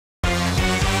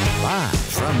Live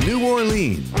from New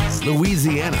Orleans,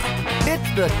 Louisiana, it's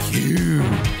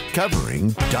theCUBE.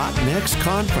 Covering .NEXT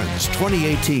Conference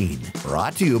 2018.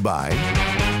 Brought to you by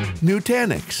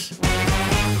Nutanix.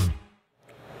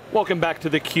 Welcome back to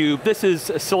theCUBE. This is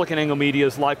SiliconANGLE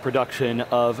Media's live production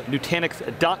of Nutanix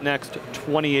 .NEXT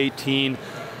 2018.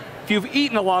 If you've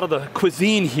eaten a lot of the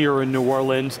cuisine here in New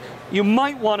Orleans, you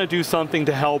might want to do something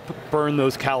to help burn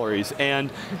those calories. And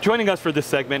joining us for this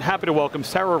segment, happy to welcome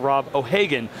Sarah Robb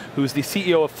O'Hagan, who's the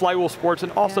CEO of Flywheel Sports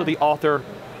and also the author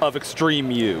of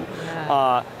Extreme U.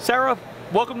 Sarah,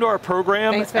 welcome to our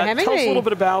program. Thanks for having me. Tell us a little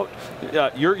bit about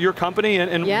your company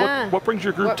and what brings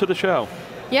your group to the show.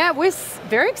 Yeah, we're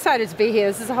very excited to be here.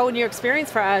 This is a whole new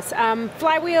experience for us.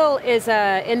 Flywheel is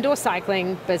an indoor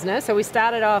cycling business. So we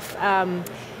started off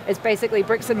as basically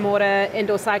bricks and mortar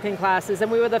indoor cycling classes,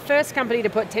 and we were the first company to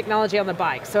put technology on the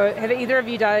bike. So have either of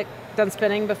you done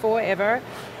spinning before, ever?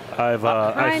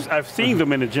 I've seen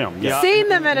them in the gym. Yeah. Seen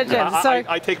them in a gym. So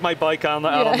I take my bike out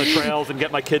on the trails and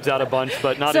get my kids out a bunch,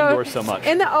 but not indoors so much.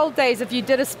 In the old days, if you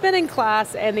did a spinning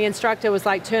class and the instructor was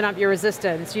like, turn up your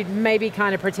resistance, you'd maybe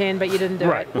kind of pretend, but you didn't do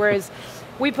it. Whereas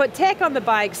we put tech on the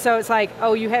bike, so it's like,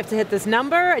 oh, you have to hit this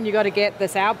number and you got to get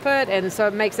this output, and so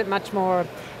it makes it much more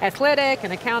athletic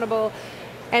and accountable.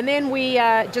 And then we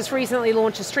just recently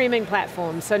launched a streaming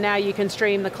platform, so now you can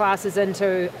stream the classes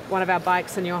into one of our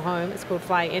bikes in your home. It's called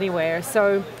Fly Anywhere.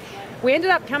 So we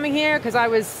ended up coming here because I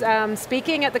was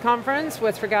speaking at the conference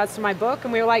with regards to my book,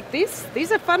 and we were like,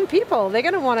 these are fun people. They're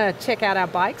going to want to check out our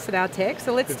bikes and our tech,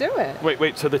 so let's do it.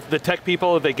 Wait, so the tech people,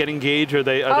 are they getting engaged? Are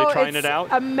they trying it out?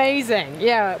 Amazing,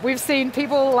 yeah. We've seen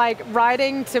people like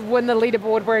riding to win the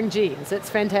leaderboard wearing jeans. It's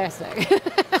fantastic.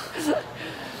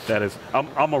 That is,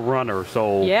 I'm a runner,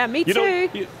 so. Yeah, me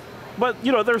too. But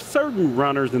there's certain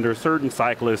runners and there's certain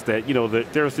cyclists that,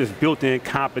 there's this built-in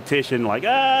competition, like,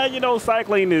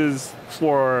 cycling is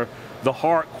for the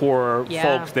hardcore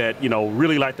folks that,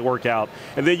 really like to work out.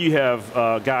 And then you have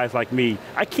guys like me.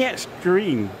 I can't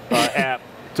stream app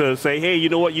to say, hey, you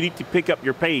know what, you need to pick up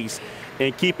your pace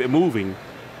and keep it moving.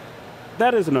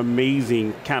 That is an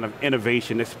amazing kind of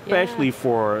innovation, especially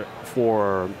for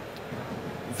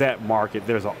that market.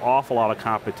 There's an awful lot of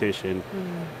competition.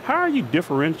 How are you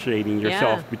differentiating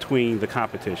yourself between the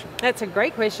competition? That's a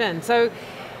great question. So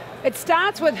it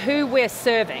starts with who we're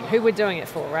serving, who we're doing it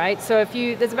for, right? So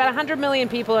there's about 100 million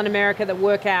people in America that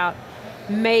work out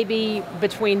maybe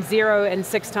between 0 and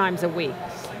 6 times a week.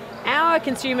 Our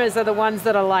consumers are the ones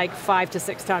that are like 5 to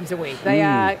 6 times a week. They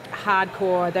are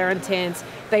hardcore, they're intense,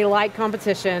 they like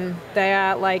competition, they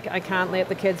are like, I can't let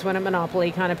the kids win at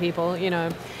Monopoly kind of people,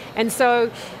 And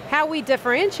so how we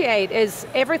differentiate is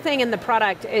everything in the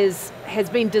product has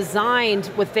been designed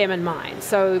with them in mind.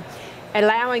 So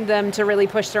allowing them to really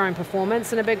push their own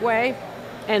performance in a big way.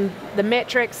 And the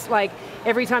metrics, like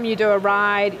every time you do a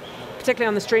ride, particularly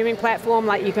on the streaming platform,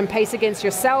 like you can pace against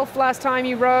yourself last time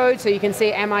you rode, so you can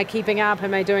see, am I keeping up,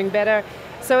 am I doing better?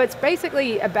 So it's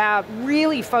basically about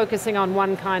really focusing on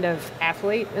one kind of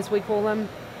athlete, as we call them,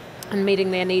 and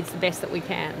meeting their needs the best that we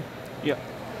can. Yeah.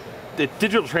 The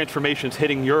digital transformation's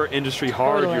hitting your industry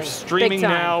hard. Totally. You're streaming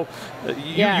now.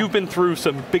 You've been through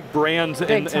some big brands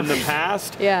in the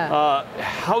past.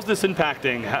 How's this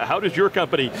impacting? How does your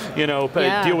company,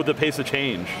 deal with the pace of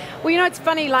change? Well, it's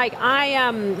funny. Like I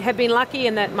have been lucky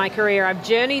in that my career, I've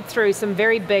journeyed through some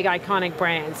very big, iconic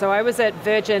brands. So I was at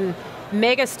Virgin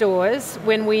mega stores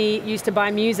when we used to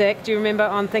buy music. Do you remember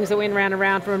on things that went round and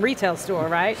round from a retail store,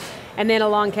 right? And then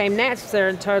along came Napster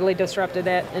and totally disrupted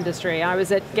that industry. I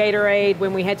was at Gatorade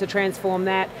when we had to transform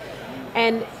that.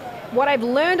 And what I've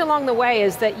learned along the way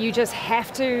is that you just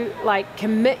have to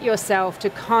commit yourself to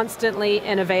constantly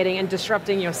innovating and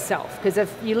disrupting yourself. Because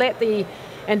if you let the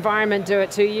environment do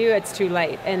it to you, it's too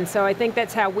late. And so I think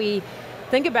that's how we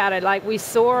think about it. Like we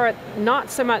saw it not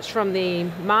so much from the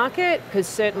market, because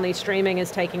certainly streaming is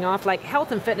taking off. Like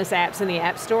health and fitness apps in the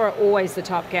App Store are always the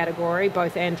top category,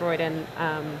 both Android and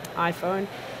iPhone.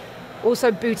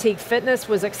 Also boutique fitness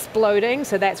was exploding,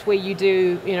 so that's where you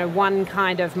do one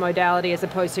kind of modality as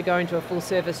opposed to going to a full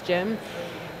service gym.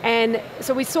 And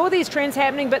so we saw these trends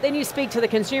happening, but then you speak to the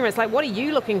consumer, it's like, what are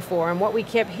you looking for? And what we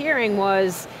kept hearing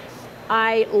was,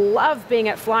 I love being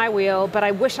at Flywheel, but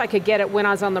I wish I could get it when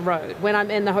I was on the road, when I'm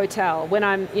in the hotel, when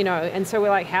I'm, and so we're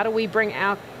like, how do we bring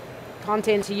our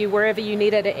content to you wherever you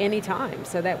need it at any time?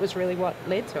 So that was really what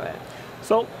led to it.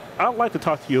 So I'd like to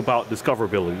talk to you about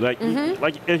discoverability.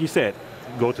 Like as you said,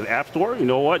 go to the App Store, you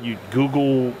know what, you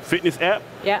Google fitness app,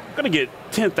 you're going to get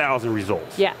 10,000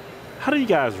 results. Yeah. How do you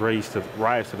guys rise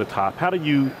to the top? How do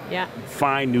you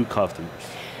find new customers?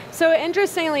 So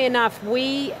interestingly enough,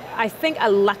 we, I think, are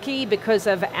lucky because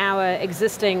of our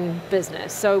existing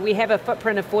business. So we have a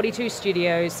footprint of 42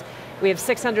 studios. We have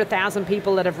 600,000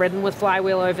 people that have ridden with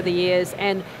Flywheel over the years,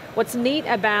 and what's neat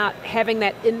about having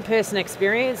that in-person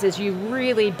experience is you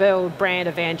really build brand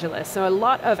evangelists. So a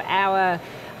lot of our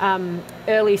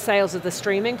early sales of the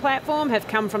streaming platform have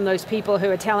come from those people who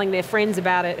are telling their friends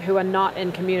about it who are not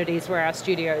in communities where our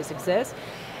studios exist.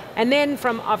 And then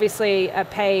from obviously a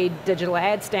paid digital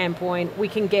ad standpoint, we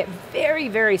can get very,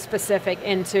 very specific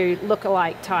into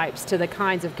lookalike types to the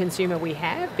kinds of consumer we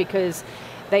have, because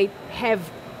they have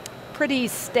pretty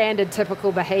standard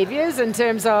typical behaviors in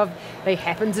terms of they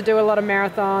happen to do a lot of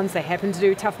marathons, they happen to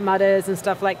do Tough Mudders and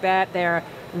stuff like that, they're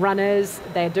runners,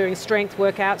 they're doing strength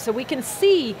workouts, so we can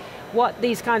see what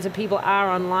these kinds of people are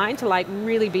online to like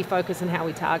really be focused on how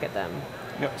we target them.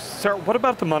 Yeah, Sarah, what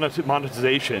about the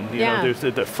monetization? You know, there's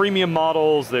the freemium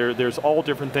models, there's all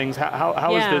different things. How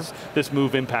has this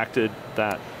move impacted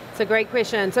that? It's a great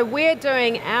question. So we're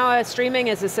doing our streaming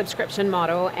as a subscription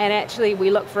model, and actually we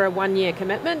look for a 1-year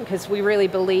commitment because we really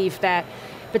believe that,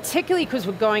 particularly because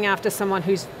we're going after someone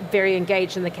who's very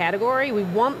engaged in the category, we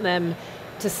want them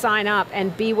to sign up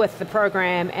and be with the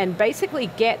program and basically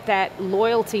get that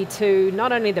loyalty to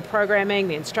not only the programming,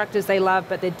 the instructors they love,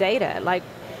 but their data. Like,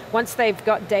 once they've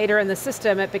got data in the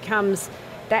system, it becomes,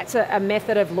 that's a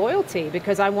method of loyalty,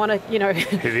 because I want to, you know,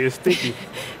 it is sticky.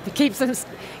 It keeps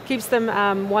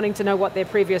them wanting to know what their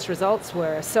previous results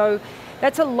were. So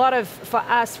that's a lot of, for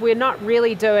us, we're not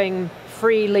really doing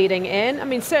free leading in. I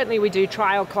mean, certainly we do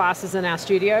trial classes in our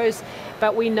studios,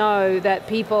 but we know that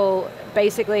people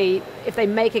basically, if they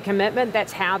make a commitment,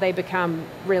 that's how they become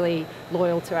really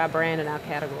loyal to our brand and our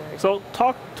category. So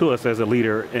talk to us as a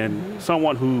leader and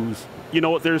someone who's, you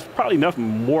know, there's probably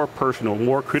nothing more personal,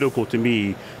 more critical to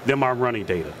me than my running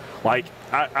data. Like,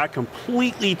 I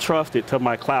completely trust it to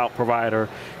my cloud provider,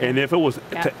 and if it was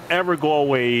to ever go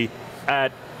away,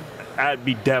 I'd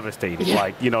be devastated.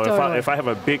 Like, you know, totally. if I have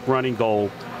a big running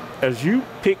goal, as you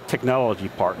pick technology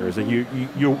partners and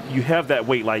you have that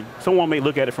weight, like someone may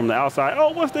look at it from the outside,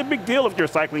 oh, what's the big deal if your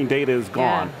cycling data is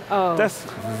gone? Oh, that's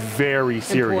very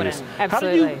serious. Important.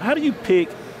 Absolutely. How do you pick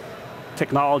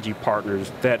technology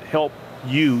partners that help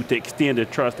you to extend the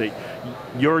trust that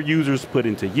your users put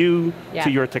into you to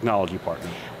your technology partner?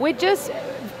 We're just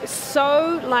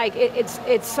so, like,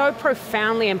 it's so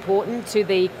profoundly important to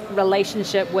the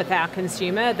relationship with our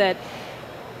consumer that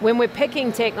when we're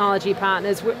picking technology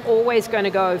partners, we're always going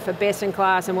to go for best in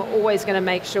class, and we're always going to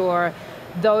make sure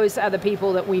those are the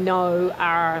people that we know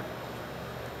are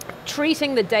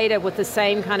treating the data with the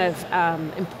same kind of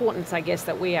importance, I guess,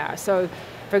 that we are. So,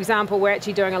 for example, we're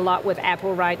actually doing a lot with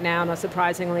Apple right now, not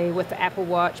surprisingly, with the Apple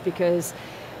Watch, because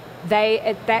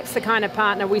that's the kind of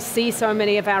partner. We see so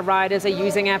many of our riders are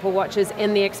using Apple Watches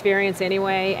in the experience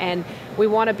anyway, and we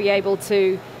want to be able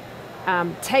to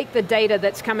take the data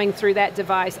that's coming through that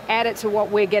device, add it to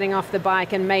what we're getting off the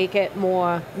bike, and make it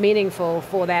more meaningful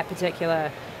for that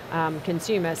particular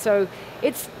consumer. So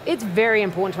it's very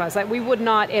important to us. Like, we would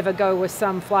not ever go with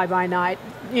some fly-by-night,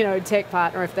 you know, tech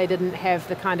partner if they didn't have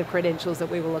the kind of credentials that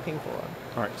we were looking for.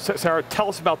 All right, so Sarah, tell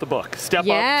us about the book. Step up,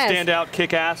 stand out,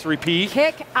 kick ass, repeat.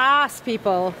 Kick ass,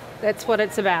 people. That's what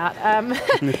it's about.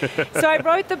 So I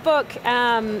wrote the book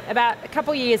about a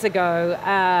couple years ago.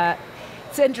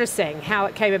 It's interesting how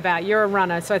it came about. You're a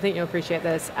runner, so I think you'll appreciate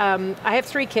this. I have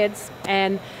 3 kids,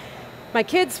 and my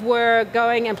kids were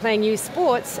going and playing youth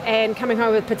sports and coming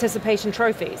home with participation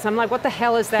trophies. I'm like, what the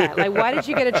hell is that? Like, why did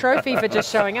you get a trophy for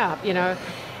just showing up, you know?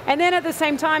 And then at the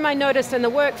same time, I noticed in the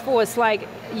workforce, like,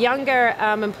 younger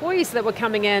employees that were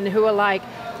coming in who were like,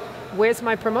 where's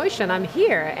my promotion? I'm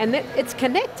here. And it's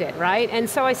connected, right? And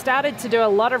so I started to do a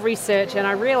lot of research, and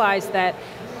I realized that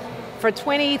for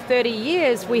 20, 30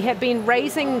 years, we have been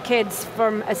raising kids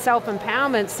from a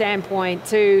self-empowerment standpoint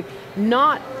to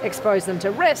not expose them to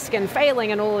risk and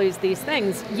failing and all these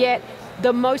things, yet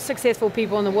the most successful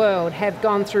people in the world have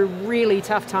gone through really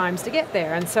tough times to get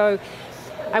there. And so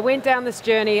I went down this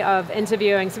journey of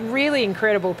interviewing some really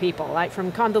incredible people, like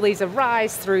from Condoleezza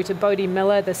Rice through to Bodie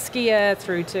Miller, the skier,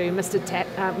 through to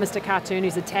Mr. Cartoon,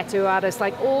 who's a tattoo artist,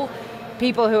 like all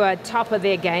people who are top of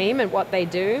their game at what they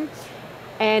do.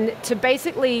 And to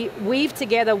basically weave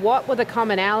together what were the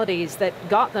commonalities that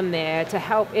got them there to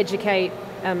help educate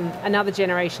another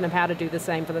generation of how to do the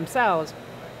same for themselves.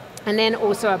 And then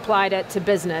also applied it to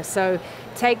business. So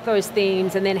take those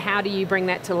themes, and then how do you bring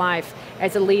that to life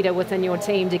as a leader within your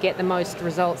team to get the most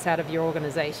results out of your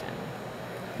organization?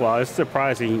 Well, it's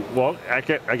surprising. Well, I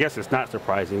guess it's not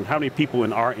surprising how many people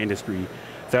in our industry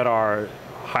that are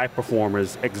high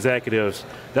performers, executives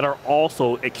that are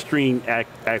also extreme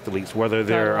athletes, whether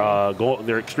they're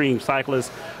they're extreme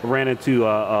cyclists. I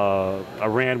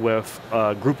ran with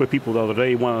a group of people the other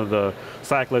day. One of the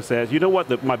cyclists says, "You know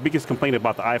what? My biggest complaint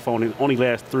about the iPhone is only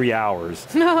lasts 3 hours."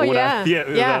 Oh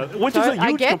yeah, which is a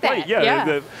huge complaint.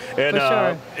 That. And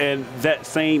and that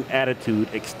same attitude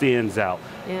extends out.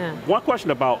 Yeah. One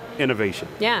question about innovation.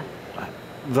 Yeah.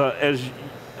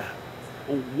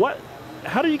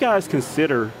 How do you guys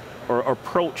consider or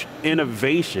approach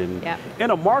innovation in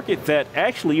a market that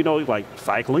actually, you know, like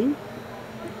cycling,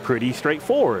 pretty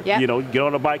straightforward. You know, you get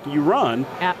on a bike and you run.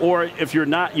 Or if you're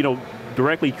not, you know,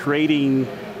 directly creating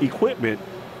equipment,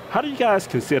 how do you guys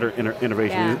consider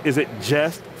innovation? Is it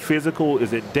just physical?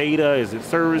 Is it data? Is it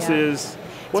services?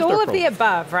 It's all of the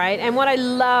above, right? And what I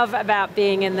love about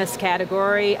being in this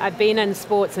category, I've been in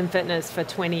sports and fitness for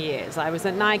 20 years. I was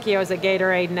at Nike, I was at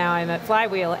Gatorade, now I'm at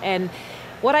Flywheel. And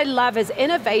what I love is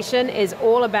innovation is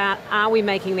all about, are we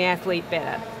making the athlete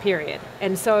better, period.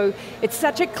 And so it's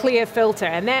such a clear filter,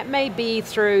 and that may be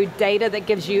through data that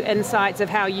gives you insights of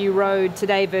how you rode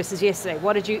today versus yesterday.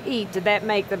 What did you eat? Did that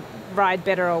make the ride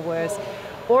better or worse?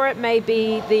 Or it may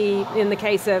be in the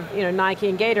case of Nike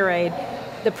and Gatorade,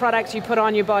 the products you put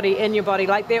on your body, in your body,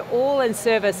 like they're all in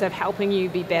service of helping you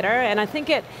be better. And I think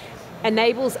it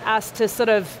enables us to sort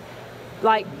of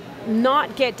like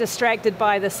not get distracted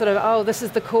by the sort of, oh, this is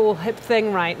the cool hip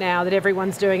thing right now that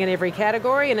everyone's doing in every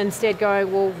category, and instead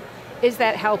going, well, is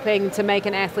that helping to make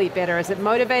an athlete better? Is it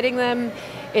motivating them?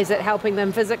 Is it helping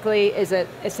them physically? Is it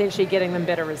essentially getting them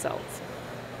better results?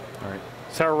 All right.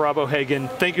 Sarah, Robb O'Hagan,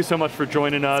 thank you so much for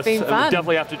joining us. It's been fun. We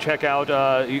definitely have to check out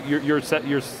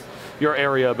your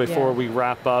area before we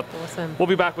wrap up. Awesome. We'll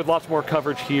be back with lots more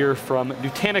coverage here from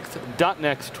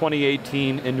Nutanix.next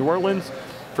 2018 in New Orleans.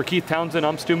 For Keith Townsend,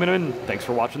 I'm Stu Miniman. Thanks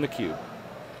for watching theCUBE.